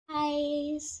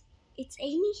it's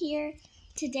Amy here.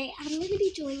 Today I'm going to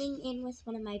be joining in with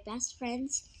one of my best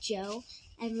friends, Joe,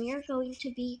 and we are going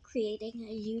to be creating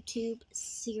a YouTube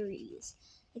series.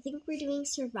 I think we're doing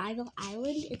Survival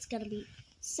Island. It's going to be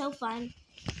so fun,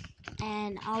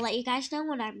 and I'll let you guys know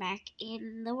when I'm back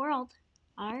in the world.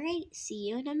 Alright, see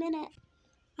you in a minute.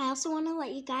 I also want to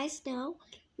let you guys know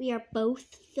we are both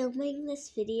filming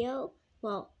this video,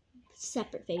 well,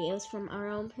 separate videos from our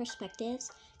own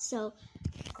perspectives, so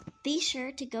be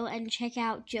sure to go and check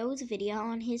out Joe's video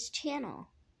on his channel.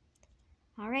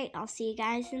 Alright, I'll see you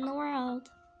guys in the world.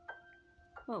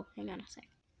 Whoa, hang on a sec.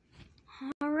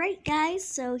 Alright guys,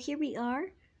 so here we are.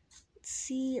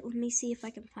 Let me see if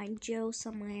I can find Joe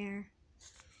somewhere.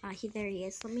 There he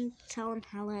is. Let me tell him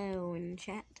hello in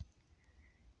chat.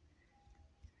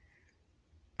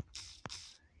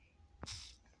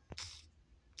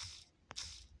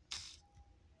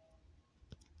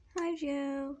 Hi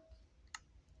Joe.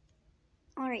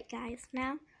 Alright guys,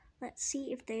 now let's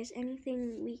see if there's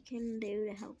anything we can do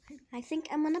to help him. I think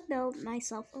I'm gonna build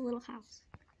myself a little house.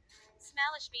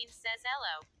 Smallish Beans says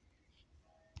hello.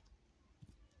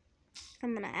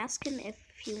 I'm gonna ask him if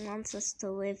he wants us to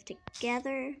live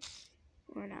together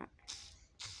or not.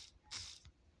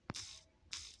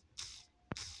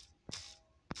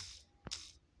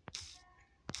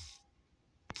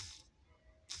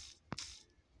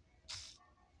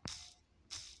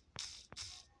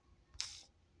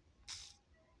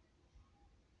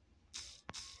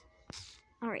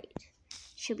 Alright,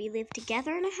 should we live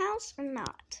together in a house or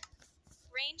not?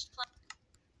 Ranged plum.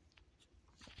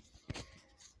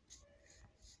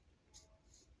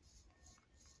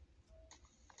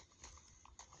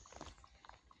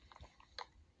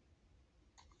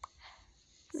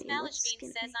 Smallish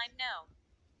Beans says I'm no.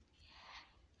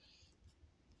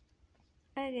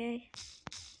 Okay.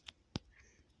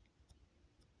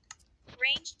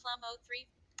 Ranged Plum 03.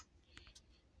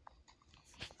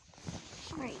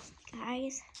 Alright,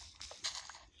 guys.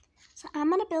 So I'm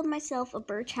gonna build myself a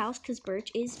birch house because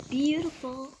birch is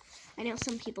beautiful. I know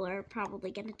some people are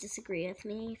probably gonna disagree with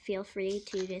me. Feel free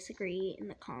to disagree in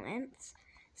the comments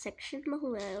section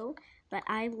below. But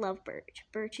I love birch.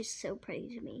 Birch is so pretty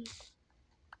to me.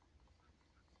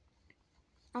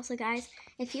 Also, guys,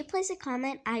 if you place a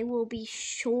comment, I will be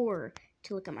sure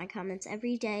to look at my comments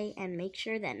every day and make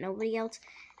sure that nobody else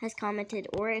has commented,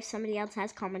 or if somebody else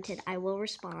has commented, I will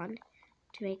respond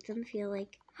to make them feel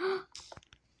like,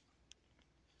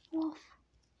 wolf.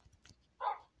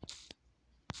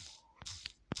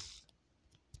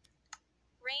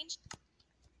 Ranged.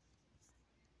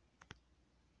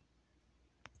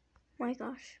 My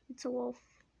gosh, it's a wolf.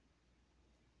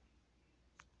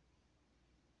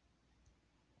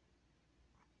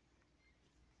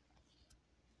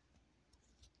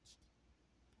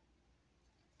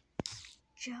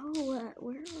 Joe,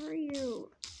 where are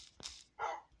you?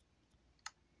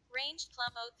 Ranged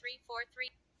Plum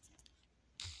 0343.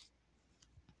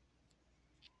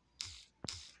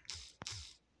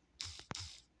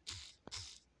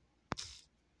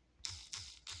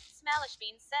 Smallish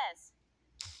Beans says.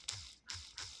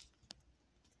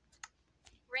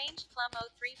 Ranged Plum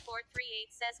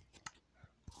 03438 says.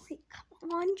 Wait,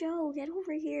 come on, Joe, get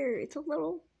over here. It's a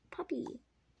little puppy.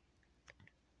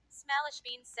 Smallish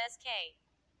Beans says K.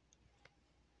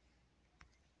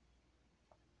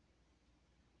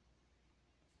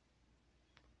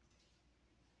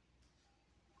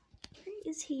 Where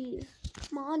is he?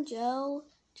 Come on, Joe.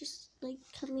 Just,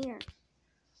 come here.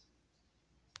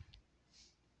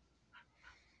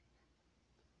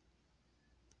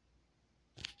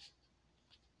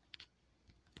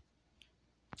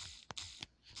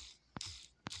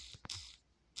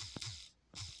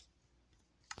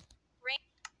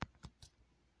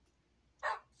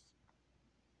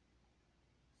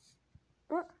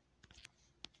 What?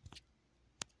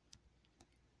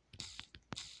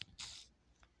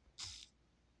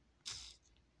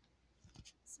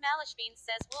 Smallish Beans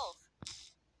says wolf.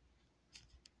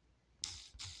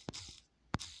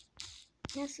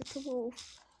 Yes, it's a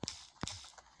wolf.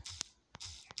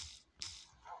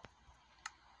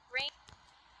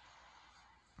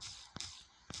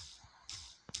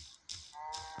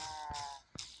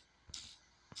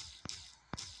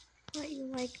 Thought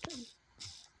you liked them.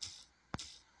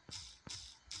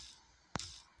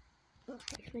 Oh,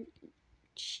 I have an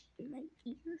itch in my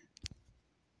ear.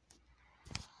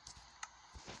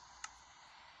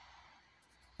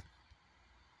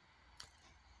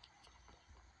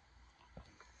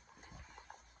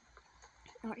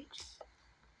 Alright.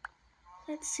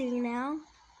 Let's see now.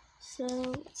 So,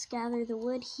 let's gather the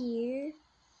wood here.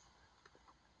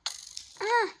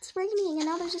 Ah, it's raining and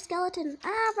now there's a skeleton.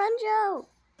 Ah, run, Joe!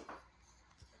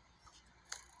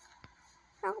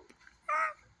 Help.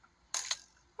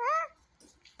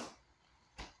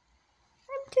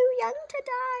 I'm too young to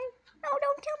die. No,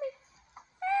 don't kill me.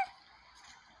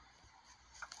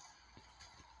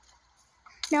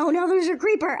 No, there's a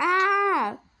creeper.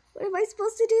 What am I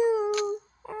supposed to do?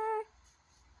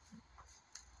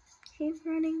 Keep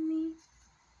running me.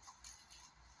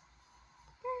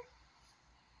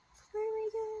 Where am I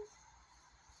going?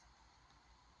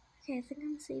 Okay, I think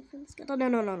I'm safe from the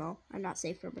skeleton. No. I'm not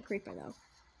safe from a creeper, though.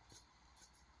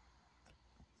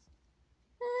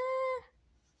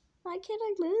 Why can't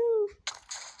I move?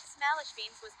 Smallish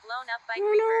Beans was blown up by Oh,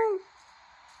 creeper. no.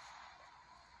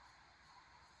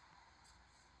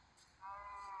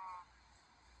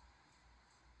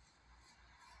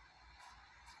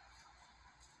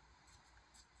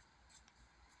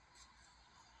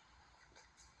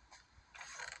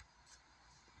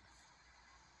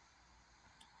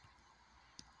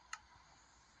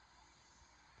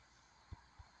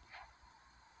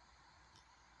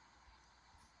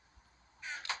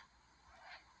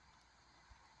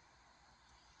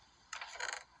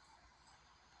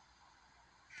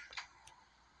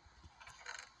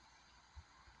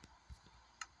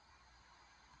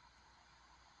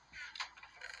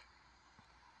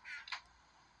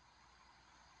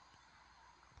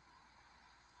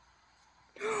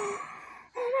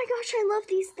 Oh my gosh, I love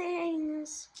these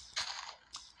things.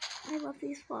 I love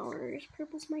these flowers.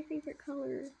 Purple's my favorite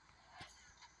color.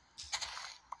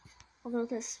 Although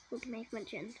this would make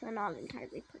magenta not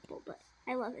entirely purple, but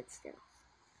I love it still.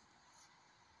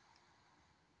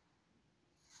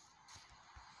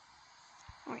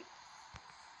 Alright.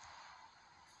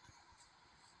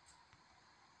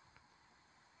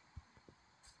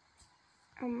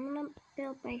 I'm gonna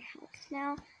build my house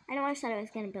now. I know I said I was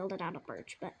gonna build it out of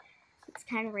birch, but it's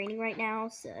kind of raining right now,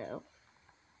 so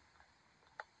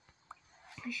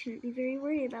I shouldn't be very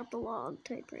worried about the log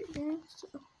type right now. So,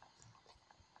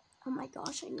 oh my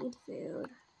gosh, I need food.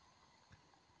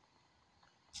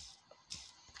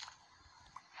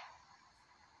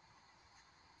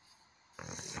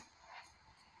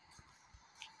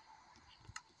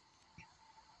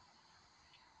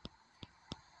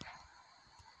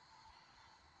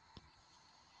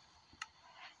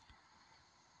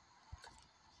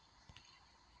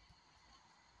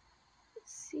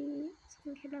 Let's see, let's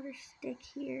make another stick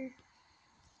here.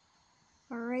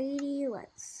 Alrighty,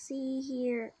 let's see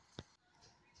here.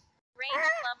 Range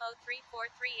Plum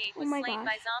 03438 was Oh my slain gosh,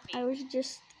 by zombie. I was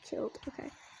just killed. Okay,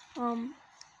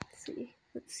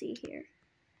 let's see here.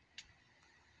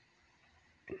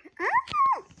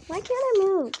 Why can't I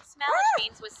move? Smallish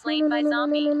Beans was slain by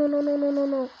zombie.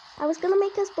 No. I was gonna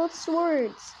make us both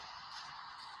swords.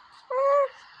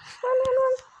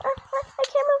 Run. I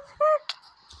can't move.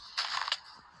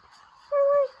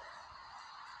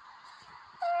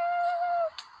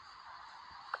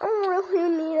 I really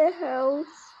need a house.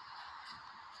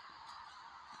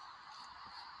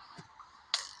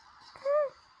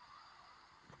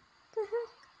 The heck?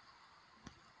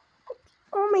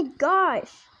 Oh my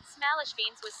gosh. Smallish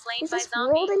Beans was slain Is by this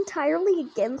zombie. world entirely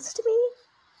against me?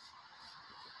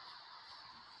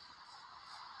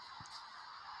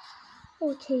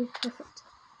 Okay, perfect.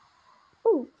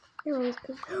 Oh, arrows.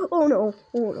 Oh no.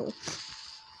 Oh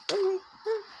my.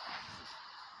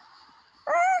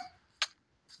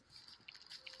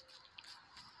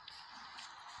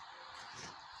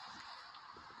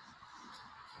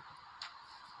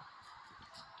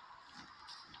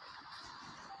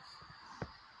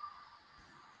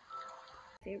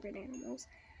 Favorite animals.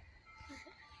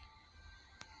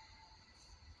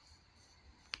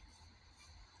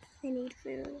 I need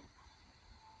food.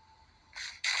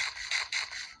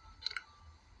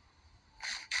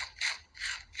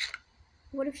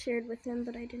 Would have shared with him,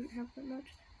 but I didn't have that much.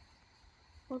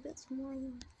 I'll get some more.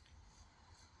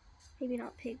 Maybe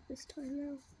not pig this time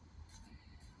though.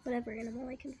 Whatever animal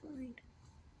I can find.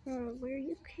 Oh, were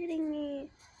you kidding me?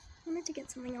 I wanted to get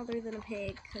something other than a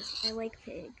pig because I like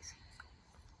pigs.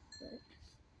 But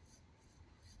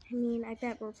I mean, I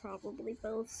bet we're probably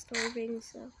both starving,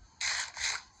 so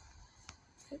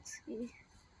let's see.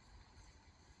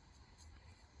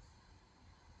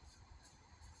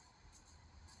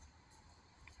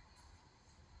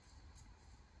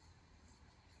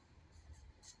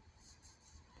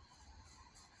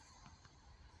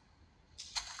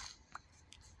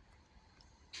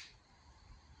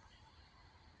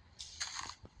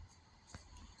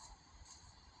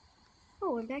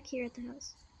 Oh, I'm back here at the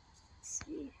house. Let's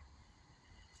see.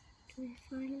 Do I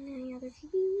find any other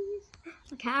keys?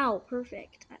 A cow,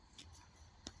 perfect.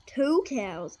 2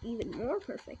 cows, even more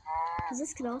perfect. Because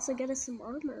this could also get us some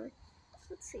armor.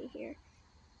 Let's see here.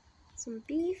 Some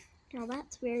beef. Now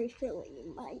that's very filling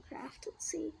in Minecraft. Let's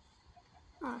see.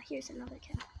 Oh, here's another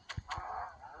cow.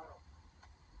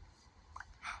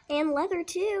 And leather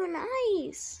too,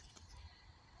 nice!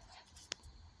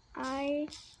 I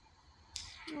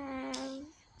have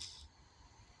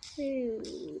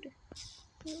food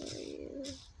for you.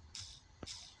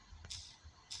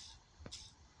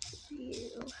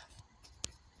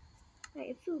 I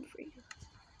have food for you.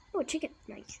 Oh, chicken,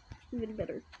 nice. Even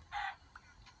better.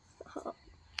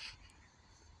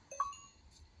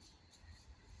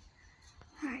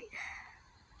 Alright.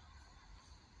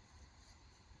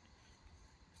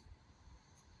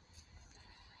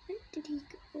 Where did he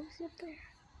go? Was he up there?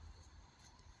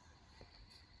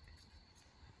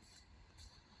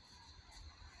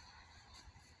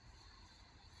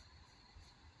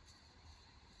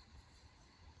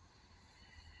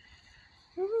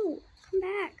 No, come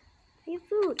back. I have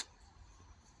food.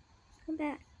 Come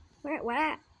back. Where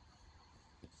at?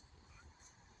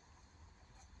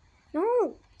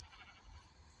 No.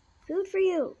 Food for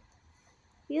you.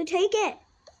 You take it.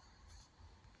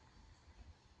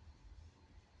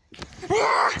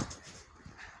 Ah!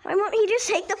 Why won't he just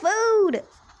take the food?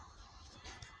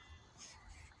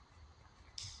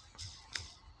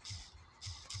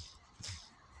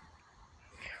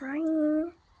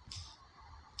 Trying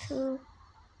to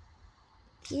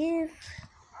give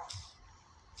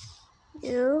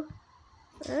you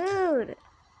food.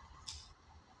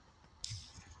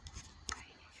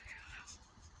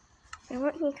 Why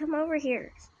won't he come over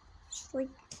here? Just like,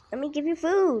 let me give you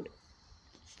food.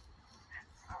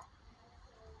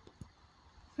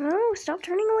 No, stop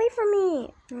turning away from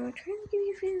me. I'm trying to give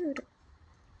you food.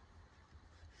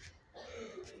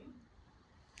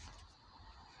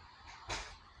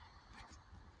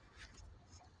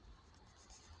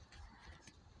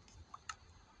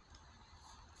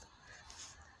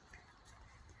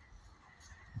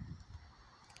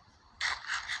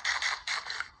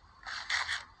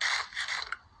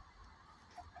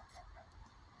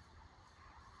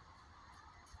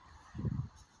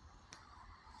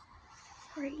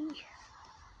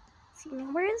 See,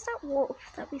 now where is that wolf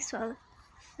that we saw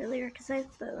earlier? Because I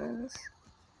have bones.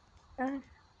 I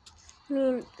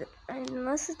mean,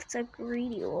 unless it's a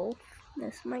greedy wolf,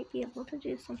 this might be able to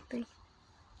do something.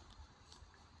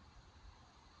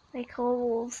 They call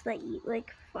wolves that eat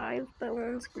like 5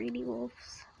 bones greedy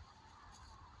wolves.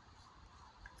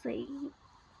 They eat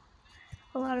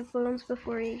a lot of bones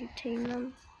before you tame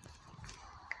them.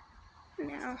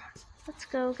 Now, let's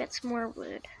go get some more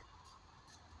wood.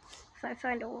 If I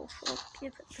find a wolf, I'll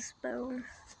give it this bone.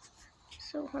 I'm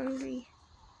so hungry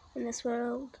in this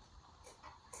world.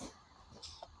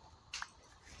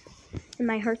 And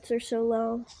my hearts are so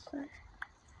low. But